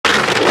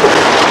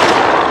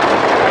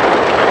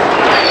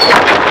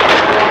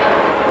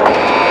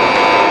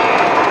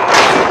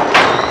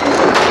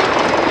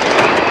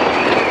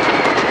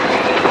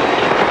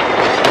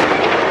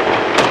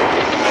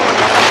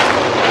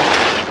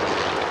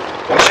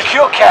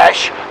Secure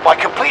cash by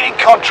completing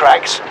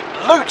contracts,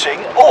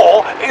 looting,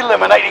 or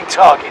eliminating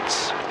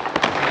targets.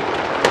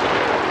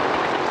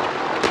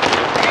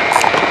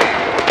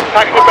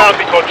 Taking the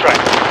bounty contract.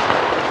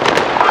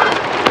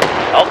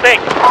 I'll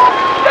take.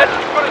 That's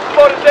as good a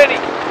spot as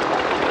any.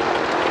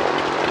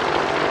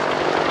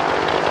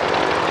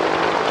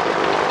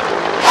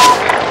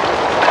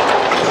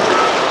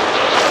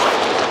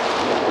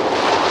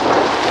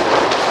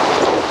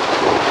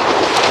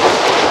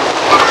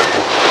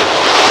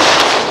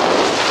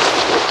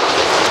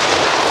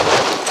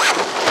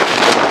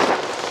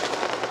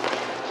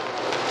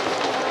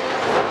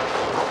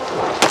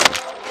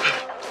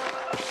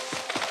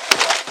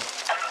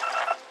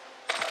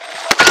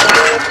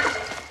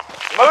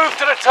 Move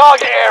to the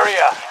target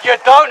area. You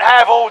don't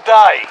have all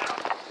day.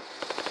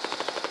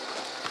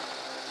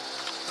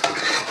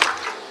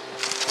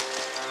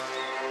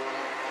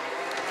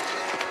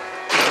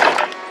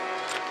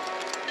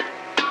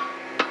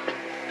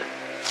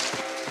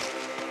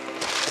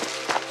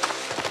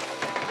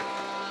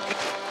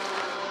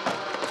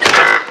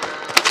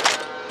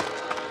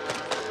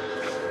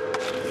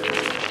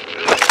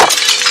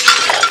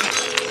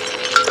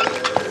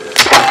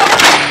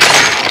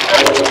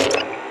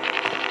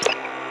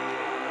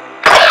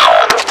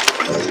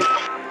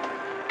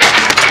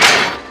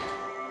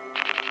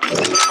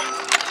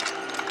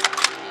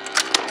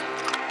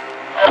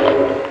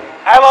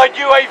 Allied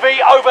UAV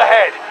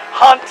overhead.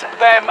 Hunt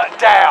them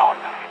down.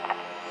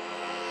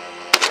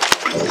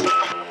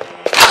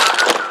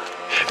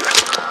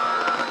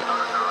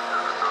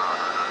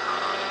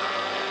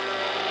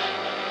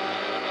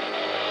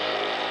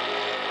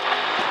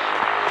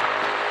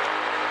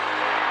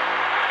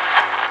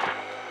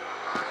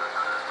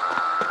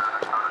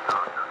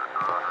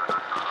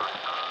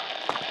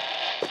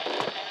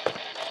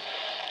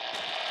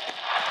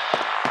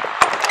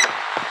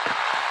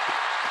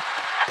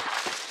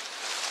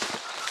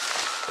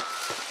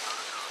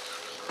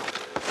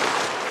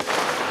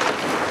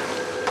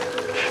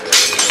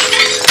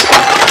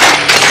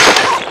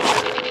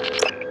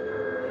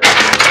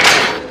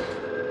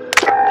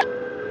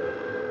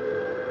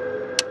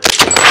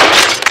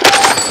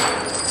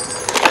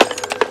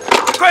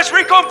 Request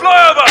recon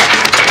flyover!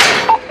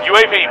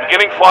 UAV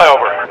beginning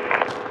flyover.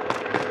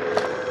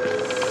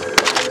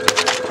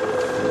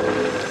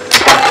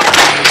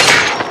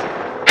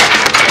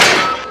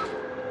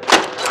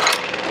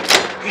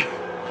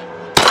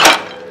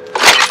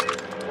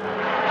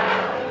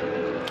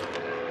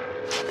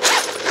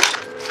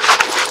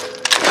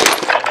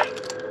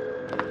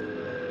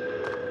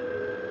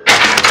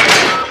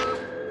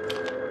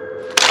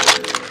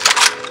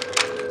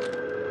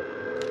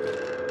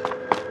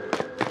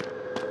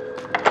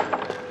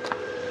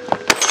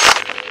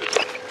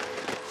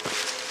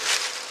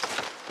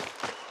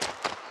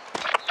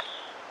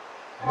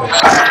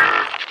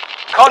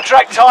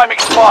 Contract time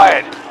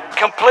expired.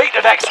 Complete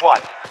the next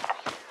one.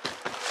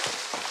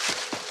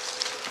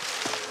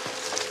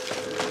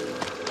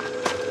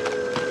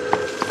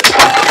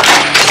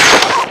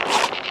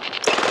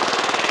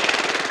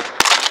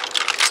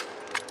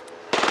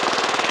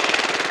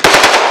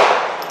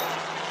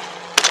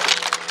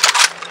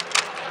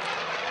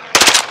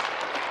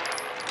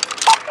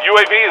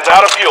 UAV is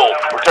out of fuel.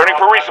 Returning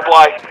for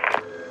resupply.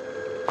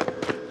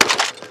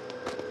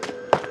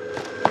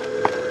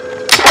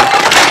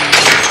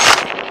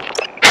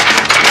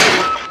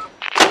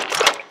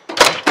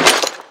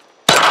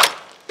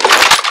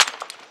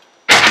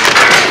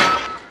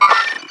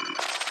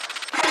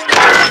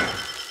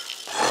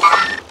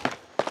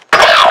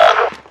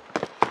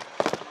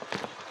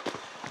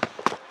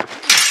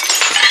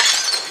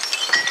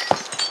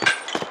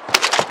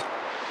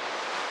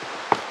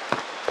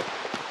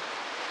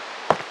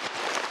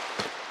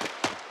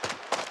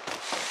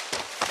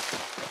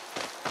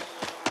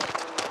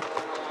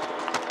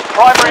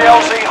 Primary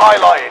LZ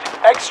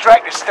highlighted.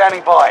 Extract is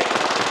standing by.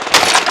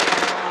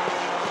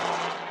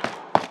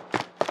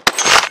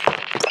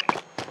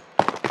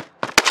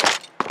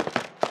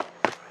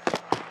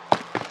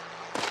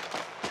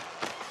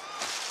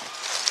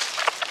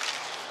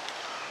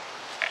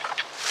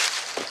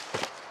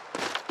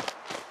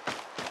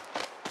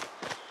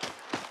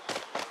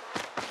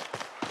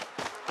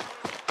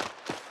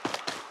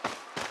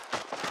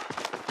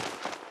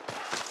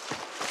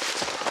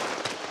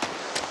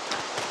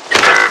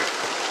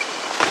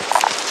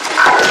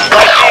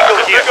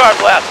 Disregard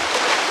blast.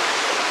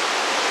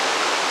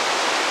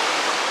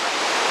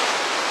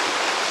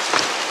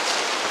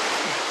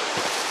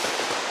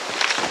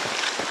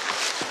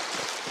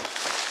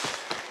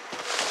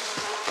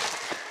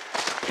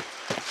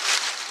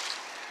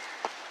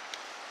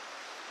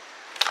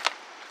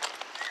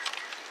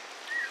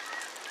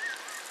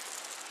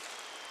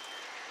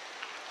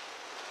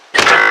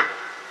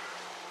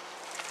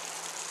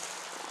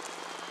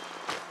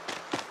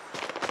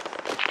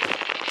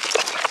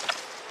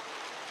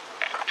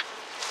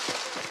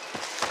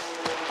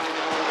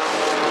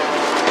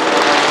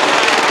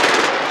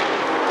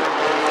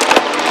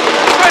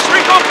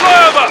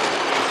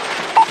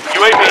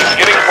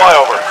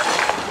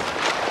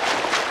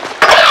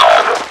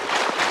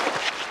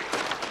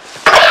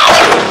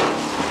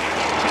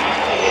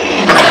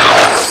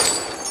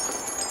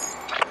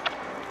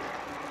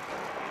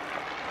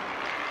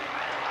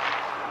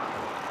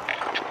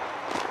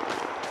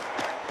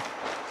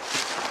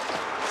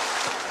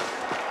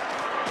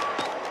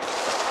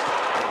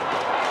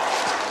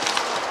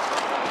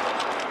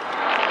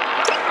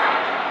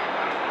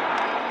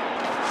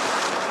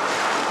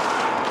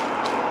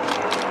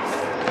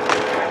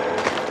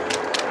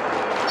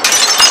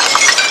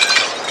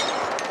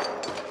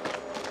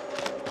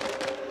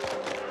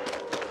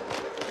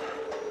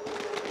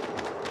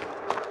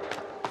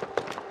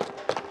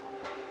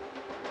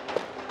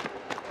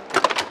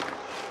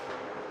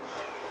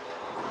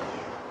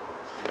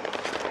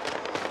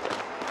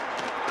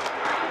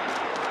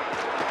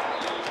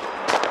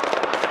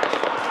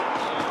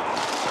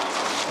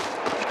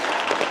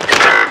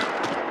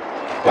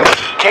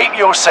 Keep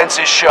your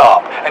senses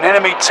sharp. An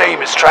enemy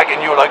team is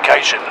tracking your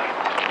location.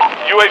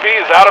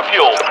 UAV is out of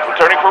fuel.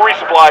 Returning for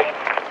resupply.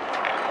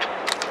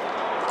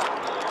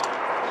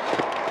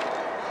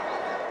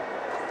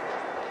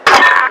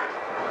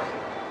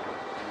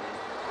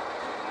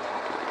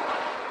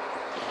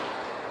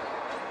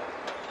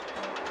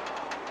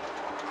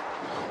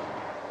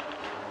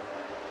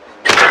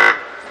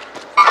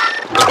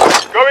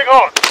 Going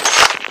on.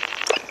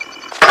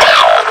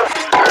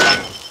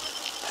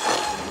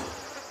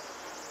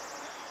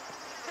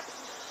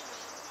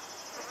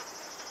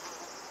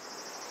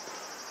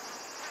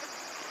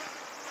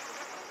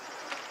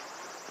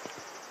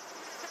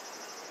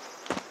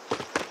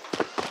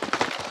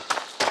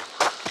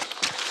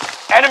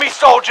 Enemy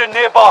soldier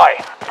nearby.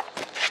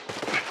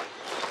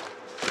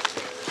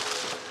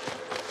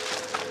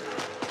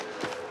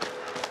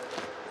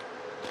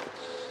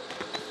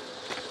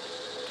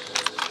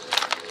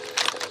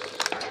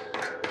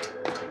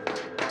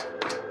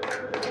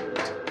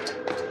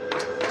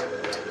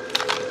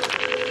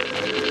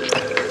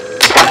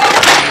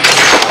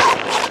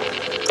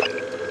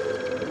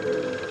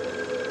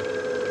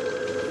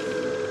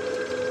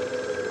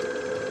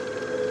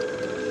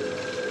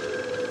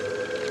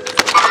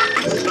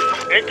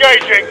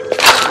 Engaging.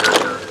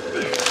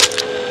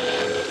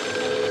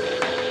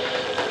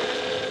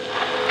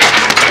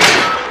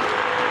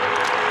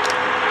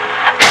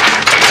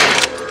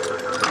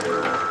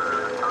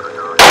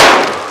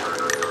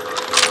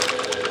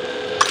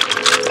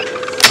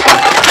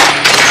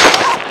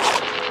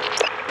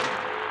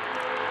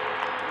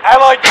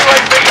 Allied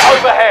UAV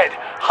overhead.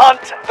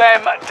 Hunt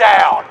them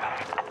down.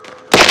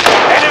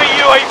 Enemy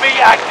UAV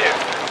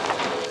active.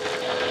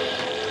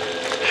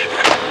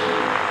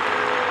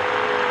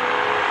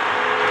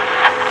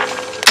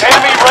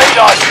 Enemy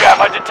radar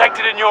jammer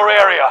detected in your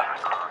area.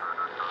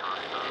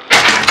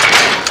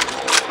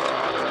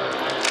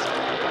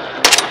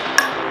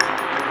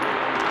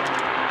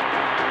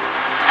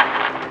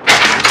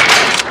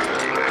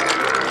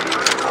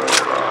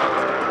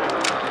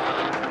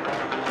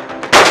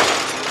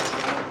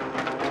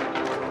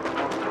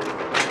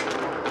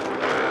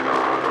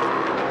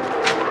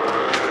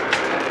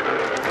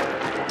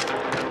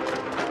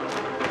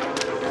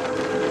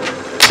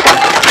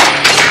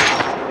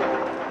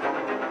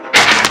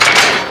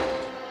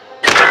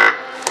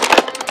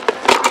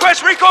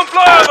 Request recon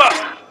flyover.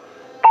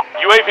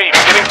 UAV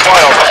beginning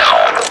flyover.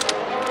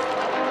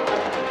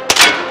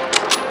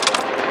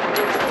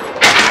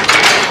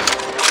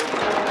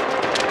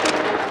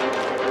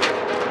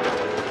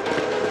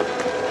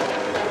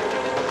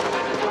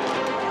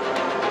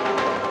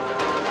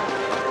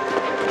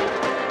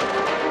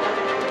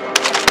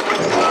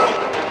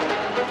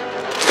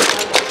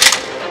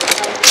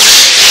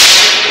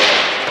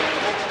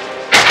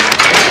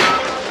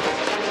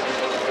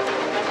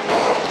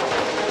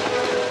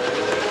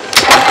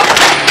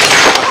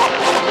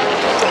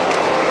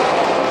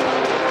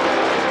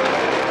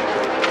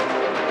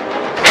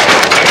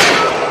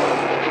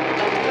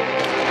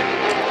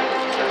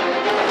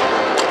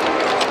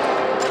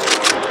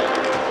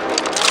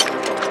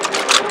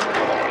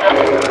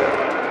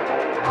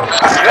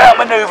 You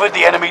outmaneuvered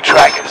the enemy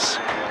trackers.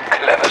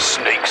 Clever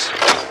sneaks.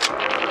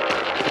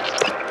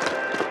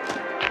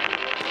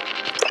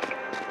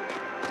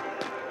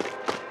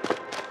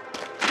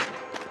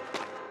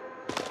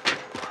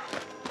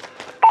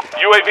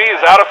 UAV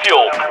is out of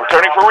fuel.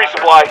 Returning for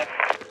resupply.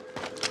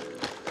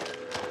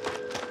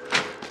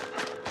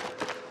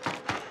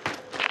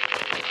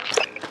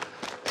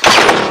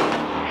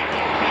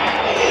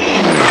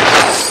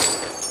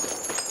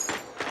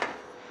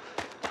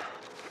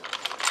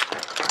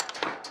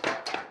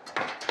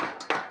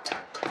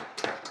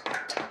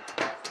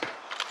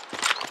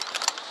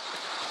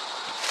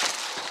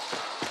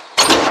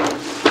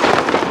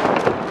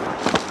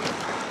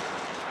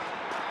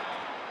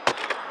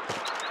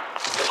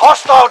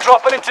 Hostile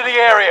dropping into the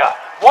area.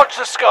 Watch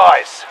the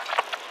skies.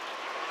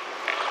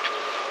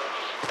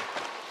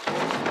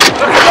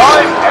 Look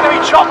alive. Enemy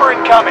chopper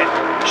incoming.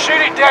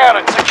 Shoot it down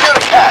and secure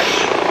the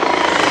cache.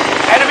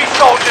 Enemy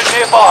soldiers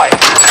nearby.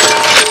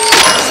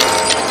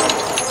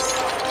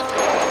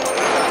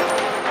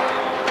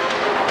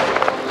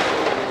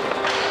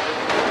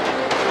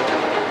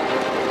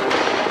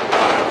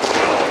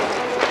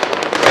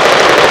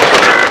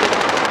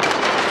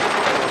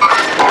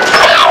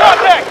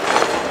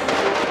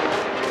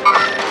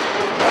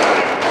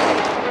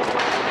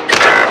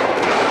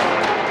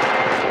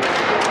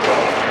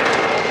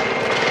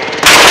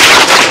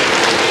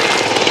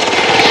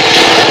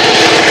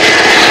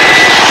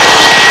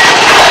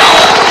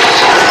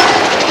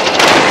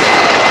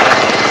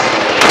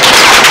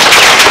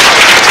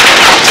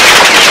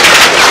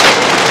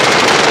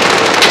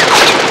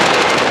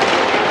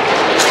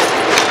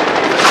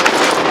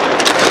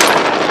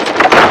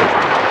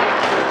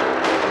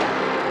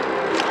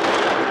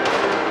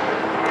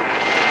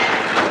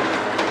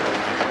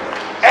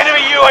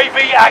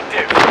 UAV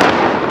active.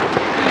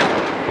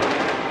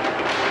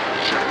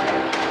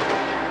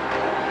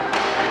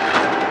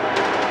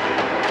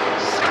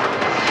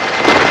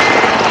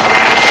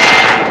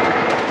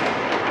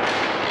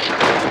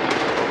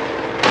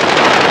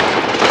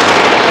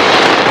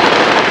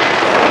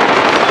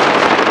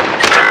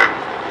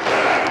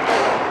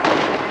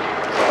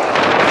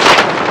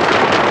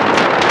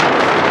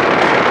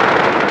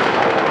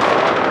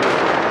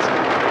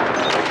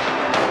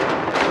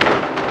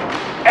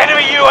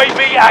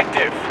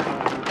 active.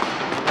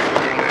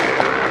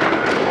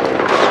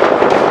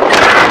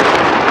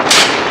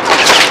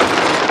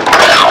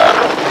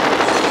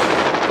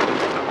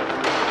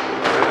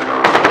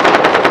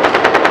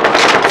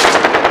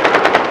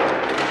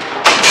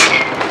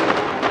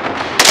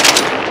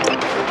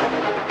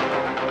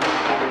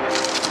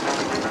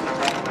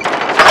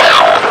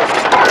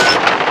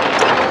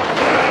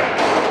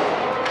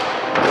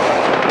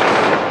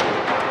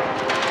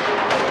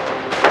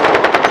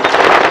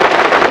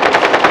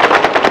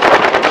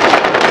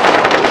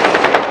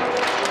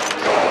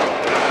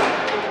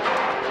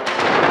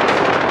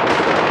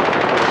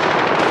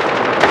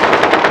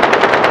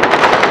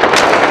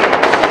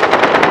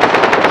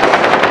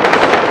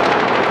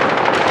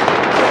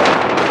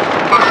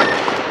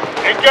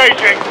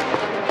 Engaging.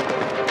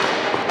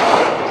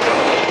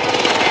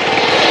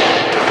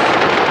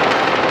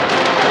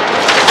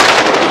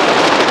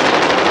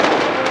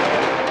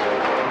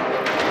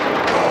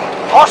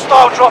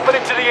 Hostile dropping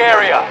into the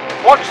area.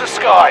 Watch the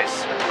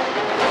skies.